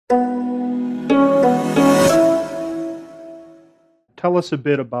tell us a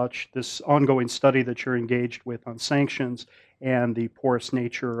bit about this ongoing study that you're engaged with on sanctions and the porous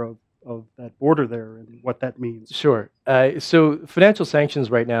nature of that border there and what that means. Sure. So financial sanctions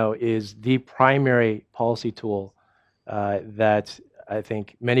right now is the primary policy tool that I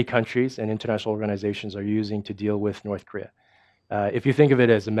think many countries and international organizations are using to deal with North Korea. If you think of it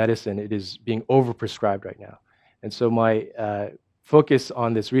as a medicine, it is being overprescribed right now. And so my focus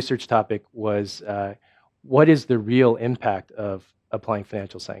on this research topic was what is the real impact of applying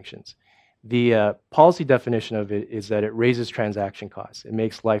financial sanctions? The policy definition of it is that it raises transaction costs. It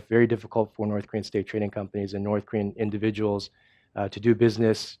makes life very difficult for North Korean state trading companies and North Korean individuals to do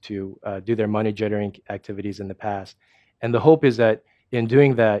business, to do their money generating activities in the past. And the hope is that in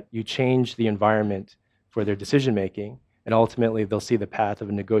doing that, you change the environment for their decision making, and ultimately they'll see the path of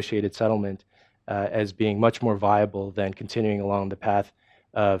a negotiated settlement as being much more viable than continuing along the path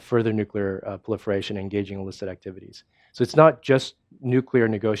of further nuclear proliferation and engaging in illicit activities. So it's not just nuclear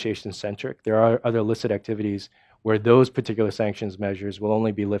negotiation centric. There are other illicit activities where those particular sanctions measures will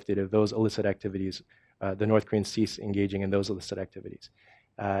only be lifted if those illicit activities, the North Koreans cease engaging in those illicit activities.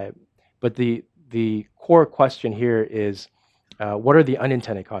 But the core question here is, what are the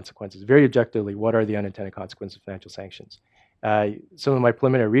unintended consequences? Very objectively, what are the unintended consequences of financial sanctions? Some of my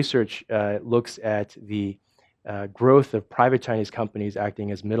preliminary research looks at the growth of private Chinese companies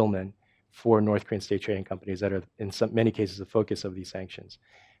acting as middlemen for North Korean state trading companies that are, in many cases, the focus of these sanctions.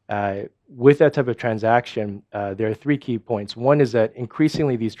 With that type of transaction, there are three key points. One is that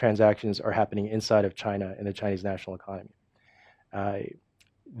increasingly these transactions are happening inside of China in the Chinese national economy.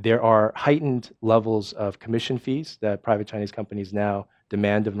 There are heightened levels of commission fees that private Chinese companies now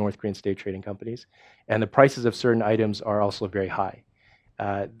demand of North Korean state trading companies, and the prices of certain items are also very high.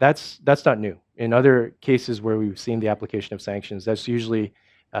 That's not new. In other cases where we've seen the application of sanctions, that's usually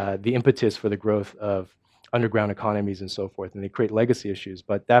the impetus for the growth of underground economies and so forth, and they create legacy issues,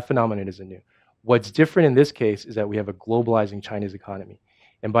 but that phenomenon isn't new. What's different in this case is that we have a globalizing Chinese economy.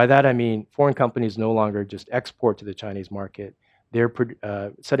 And by that I mean foreign companies no longer just export to the Chinese market. They're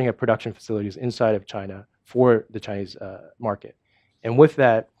setting up production facilities inside of China for the Chinese market. And with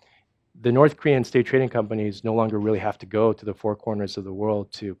that, the North Korean state trading companies no longer really have to go to the four corners of the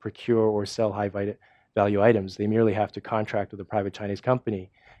world to procure or sell high value items. They merely have to contract with a private Chinese company,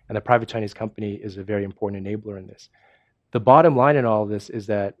 and the private Chinese company is a very important enabler in this. The bottom line in all of this is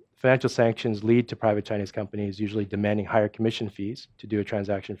that financial sanctions lead to private Chinese companies usually demanding higher commission fees to do a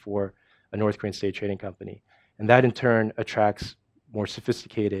transaction for a North Korean state trading company. And that in turn attracts more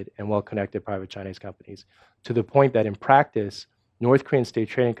sophisticated and well-connected private Chinese companies, to the point that in practice, North Korean state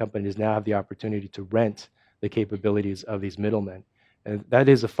trading companies now have the opportunity to rent the capabilities of these middlemen. And that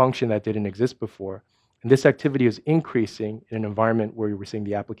is a function that didn't exist before. And this activity is increasing in an environment where we're seeing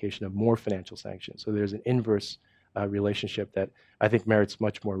the application of more financial sanctions. So there's an inverse relationship that I think merits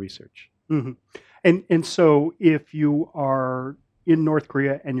much more research. Mm-hmm. And so if you are in North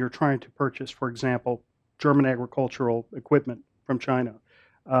Korea and you're trying to purchase, for example, German agricultural equipment from China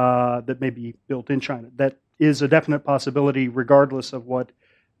that may be built in China, that is a definite possibility regardless of what,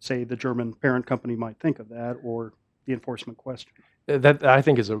 say, the German parent company might think of that or the enforcement question. That I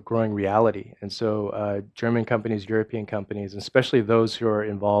think is a growing reality. And so German companies, European companies, especially those who are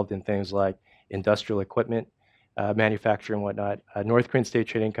involved in things like industrial equipment, manufacturing and whatnot, a North Korean state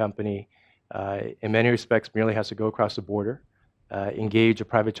trading company in many respects merely has to go across the border, engage a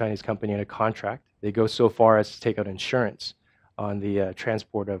private Chinese company in a contract. They go so far as to take out insurance on the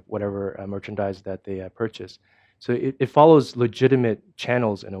transport of whatever merchandise that they purchase. So it follows legitimate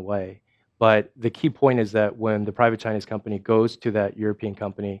channels in a way. But the key point is that when the private Chinese company goes to that European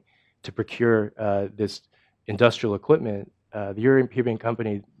company to procure this industrial equipment, the European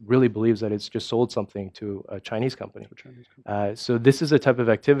company really believes that it's just sold something to a Chinese company. So this is a type of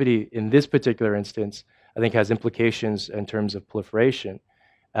activity in this particular instance, I think has implications in terms of proliferation.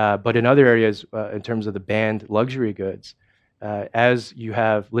 But in other areas, in terms of the banned luxury goods, as you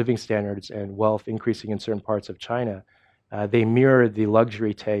have living standards and wealth increasing in certain parts of China, they mirror the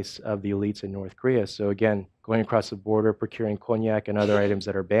luxury tastes of the elites in North Korea. So again, going across the border, procuring cognac and other items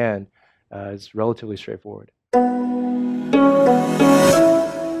that are banned is relatively straightforward.